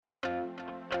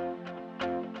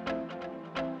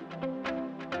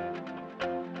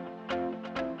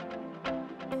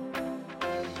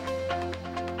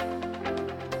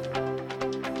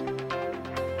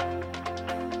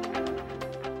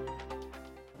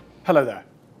Hello there.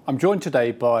 I'm joined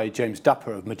today by James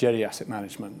Dupper of Majedie Asset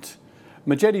Management.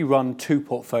 Majedie run two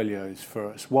portfolios for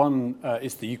us. One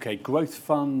is the UK Growth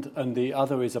Fund and the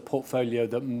other is a portfolio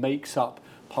that makes up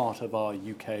part of our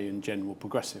UK and General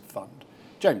Progressive Fund.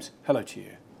 James, hello to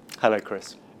you. Hello,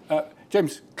 Chris.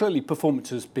 James, clearly performance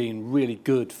has been really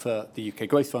good for the UK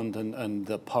Growth Fund and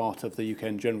the part of the UK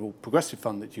and General Progressive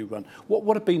Fund that you run.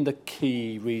 What have been the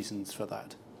key reasons for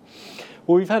that?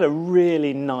 Well, we've had a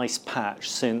really nice patch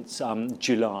since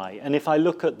July, and if I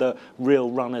look at the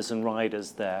real runners and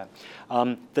riders there,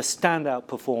 the standout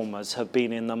performers have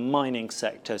been in the mining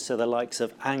sector, so the likes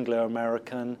of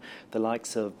Anglo-American, the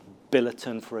likes of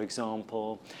Billiton, for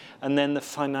example, and then the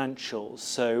financials.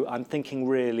 So I'm thinking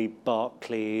really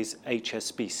Barclays,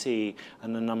 HSBC,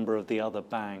 and a number of the other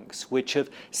banks, which have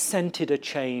scented a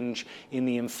change in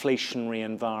the inflationary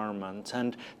environment,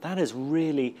 and that has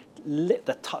really lit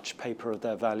the touch paper of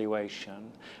their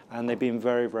valuation, and they've been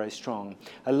very, very strong.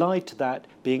 Allied to that,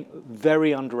 being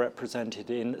very underrepresented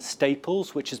in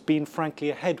staples, which has been frankly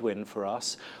a headwind for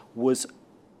us,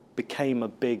 became a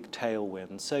big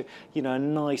tailwind. So, a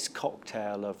nice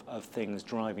cocktail of things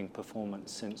driving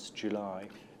performance since July.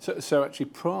 So actually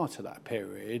prior to that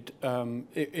period,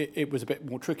 it was a bit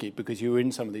more tricky because you were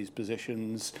in some of these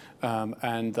positions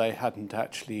and they hadn't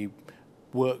actually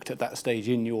worked at that stage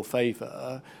in your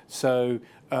favour. So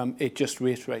it just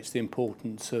reiterates the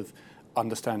importance of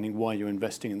understanding why you're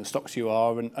investing in the stocks you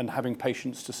are and having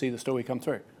patience to see the story come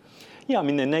through. Yeah, I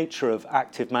mean, the nature of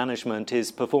active management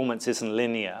is performance isn't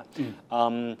linear,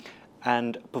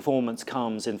 and performance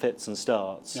comes in fits and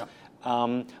starts.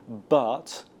 Yeah.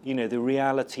 But, the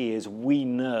reality is we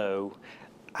know,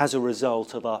 as a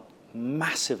result of a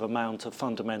massive amount of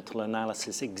fundamental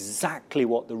analysis, exactly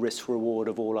what the risk-reward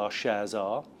of all our shares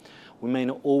are. We may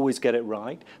not always get it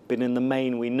right, but in the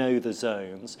main we know the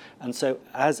zones. And so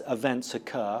as events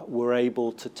occur, we're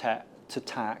able to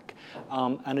tack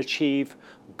and achieve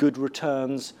good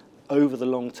returns over the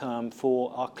long term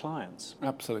for our clients.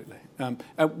 Absolutely.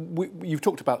 You've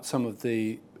talked about some of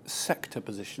the sector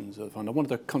positions of the fund. I wanted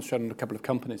to concentrate on a couple of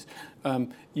companies.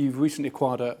 You've recently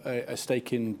acquired a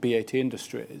stake in BAT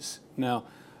Industries. Now,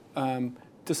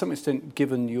 to some extent,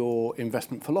 given your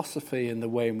investment philosophy and the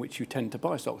way in which you tend to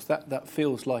buy stocks, that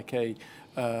feels like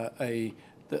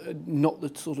not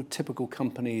the sort of typical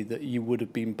company that you would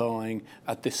have been buying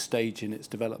at this stage in its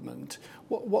development.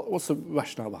 What's the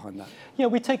rationale behind that? Yeah,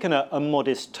 we've taken a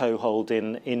modest toehold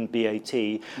in BAT.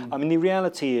 I mean, the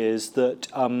reality is that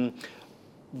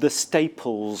the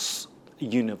staples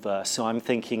universe, so I'm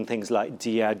thinking things like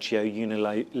Diageo,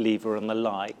 Unilever and the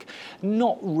like,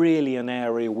 not really an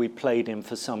area we played in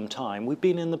for some time. We've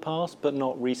been in the past, but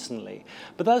not recently.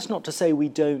 But that's not to say we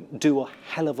don't do a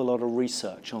hell of a lot of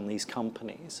research on these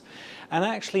companies. And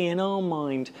actually, in our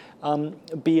mind,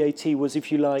 BAT was,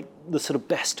 if you like, the sort of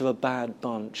best of a bad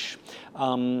bunch.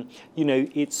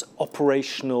 Its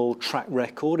operational track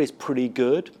record is pretty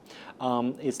good.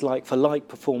 Its like-for-like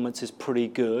performance is pretty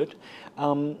good.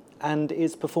 And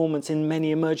its performance in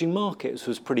many emerging markets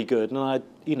was pretty good. And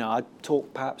I'd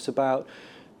talk perhaps about,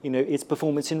 its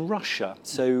performance in Russia.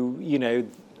 So,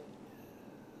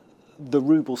 the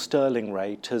ruble sterling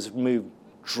rate has moved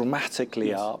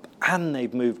dramatically up, and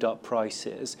they've moved up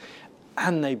prices,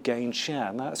 and they've gained share.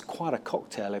 And that's quite a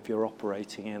cocktail if you're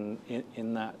operating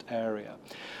in that area.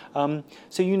 So,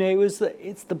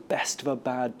 it's the best of a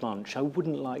bad bunch. I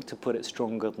wouldn't like to put it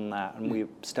stronger than that, and we've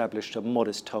established a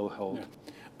modest toehold. Yeah.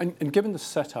 And given the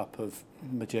setup of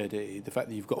Majedie, the fact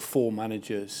that you've got four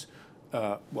managers,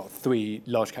 three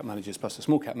large cap managers plus a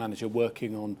small cap manager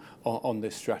working on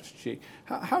this strategy,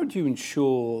 how do you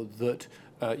ensure that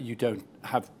you don't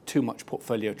have too much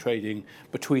portfolio trading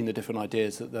between the different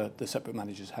ideas that the separate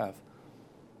managers have?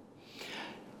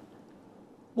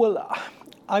 Well,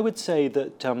 I would say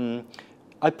that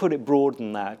I put it broader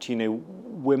than that.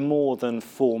 We're more than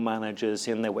four managers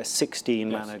in there. We're 16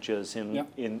 managers in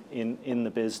the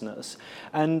business.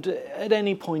 And at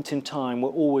any point in time, we're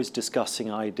always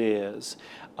discussing ideas.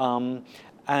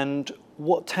 And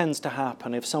what tends to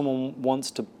happen if someone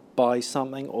wants to buy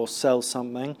something or sell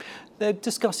something, they're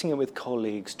discussing it with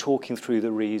colleagues, talking through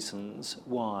the reasons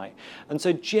why. And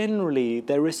so generally,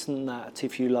 there isn't that,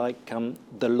 if you like,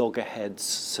 the loggerheads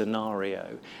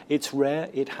scenario. It's rare,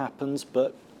 it happens,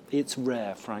 but it's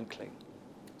rare, frankly.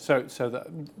 So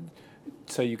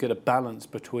you get a balance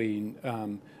between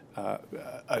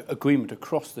agreement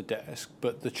across the desk,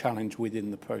 but the challenge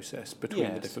within the process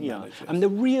between the different managers. And the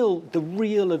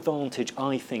real advantage,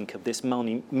 I think, of this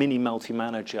mini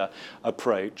multi-manager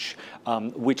approach,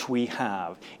 which we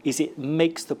have, is it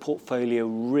makes the portfolio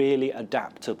really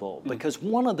adaptable. Because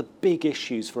one of the big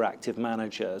issues for active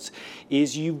managers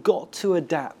is you've got to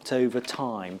adapt over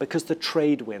time, because the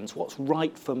trade winds, what's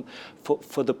right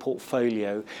for the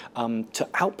portfolio to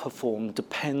outperform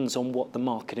depends on what the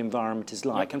market environment is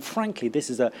like. And frankly, this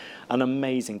is an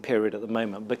amazing period at the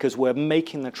moment, because we're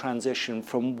making the transition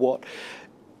from what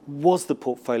was the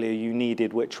portfolio you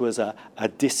needed, which was a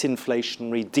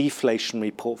disinflationary,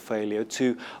 deflationary portfolio,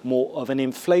 to more of an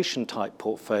inflation type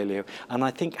portfolio. And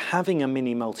I think having a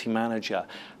mini multi-manager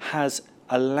has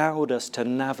allowed us to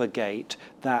navigate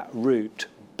that route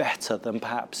better than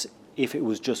perhaps if it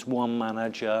was just one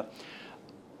manager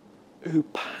who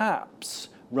perhaps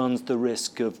runs the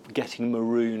risk of getting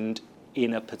marooned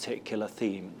in a particular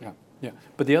theme. Yeah.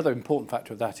 But the other important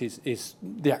factor of that is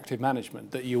the active management,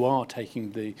 that you are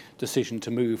taking the decision to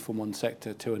move from one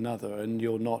sector to another, and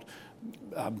you're not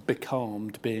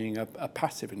becalmed being a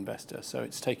passive investor. So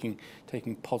it's taking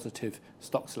positive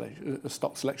stock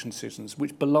selection decisions,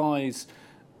 which belies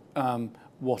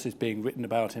what is being written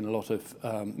about in a lot of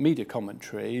media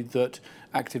commentary, that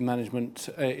active management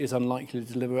is unlikely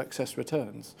to deliver excess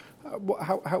returns.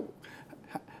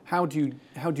 How do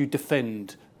you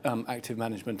defend active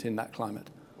management in that climate?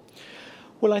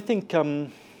 Well, I think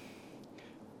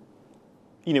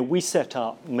we set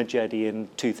up Majedie in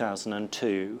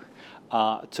 2002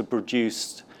 to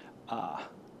produce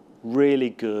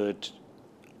really good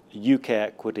UK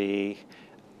equity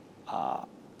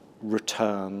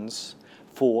returns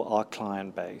for our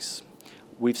client base.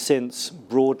 We've since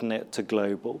broadened it to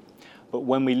global, but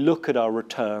when we look at our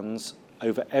returns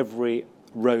over every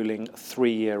rolling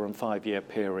 3-year and 5-year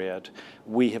period,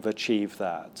 we have achieved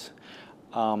that.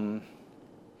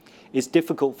 It's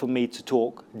difficult for me to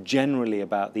talk generally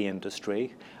about the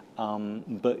industry,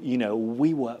 but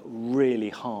we work really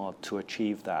hard to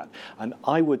achieve that. And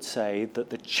I would say that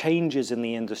the changes in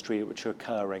the industry which are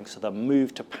occurring, so the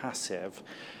move to passive,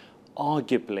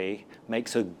 arguably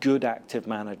makes a good active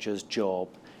manager's job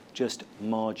just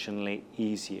marginally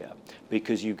easier,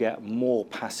 because you get more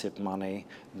passive money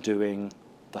doing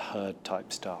the herd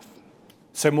type stuff.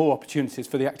 So more opportunities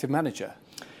for the active manager?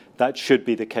 That should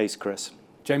be the case, Chris.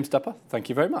 James Dupper, thank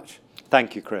you very much.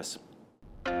 Thank you, Chris.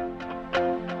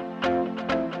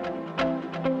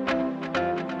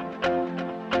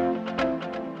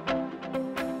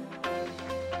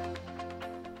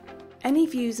 Any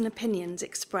views and opinions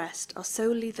expressed are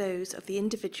solely those of the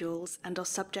individuals and are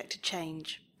subject to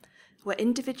change. Where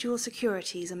individual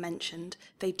securities are mentioned,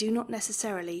 they do not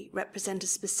necessarily represent a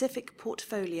specific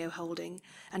portfolio holding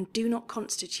and do not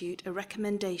constitute a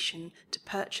recommendation to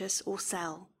purchase or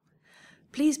sell.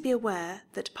 Please be aware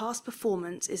that past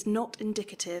performance is not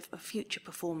indicative of future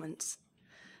performance.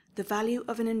 The value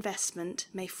of an investment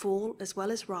may fall as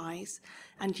well as rise,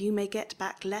 and you may get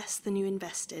back less than you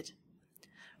invested.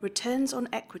 Returns on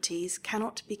equities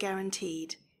cannot be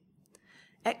guaranteed.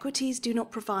 Equities do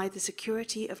not provide the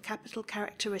security of capital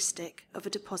characteristic of a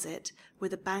deposit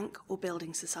with a bank or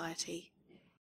building society.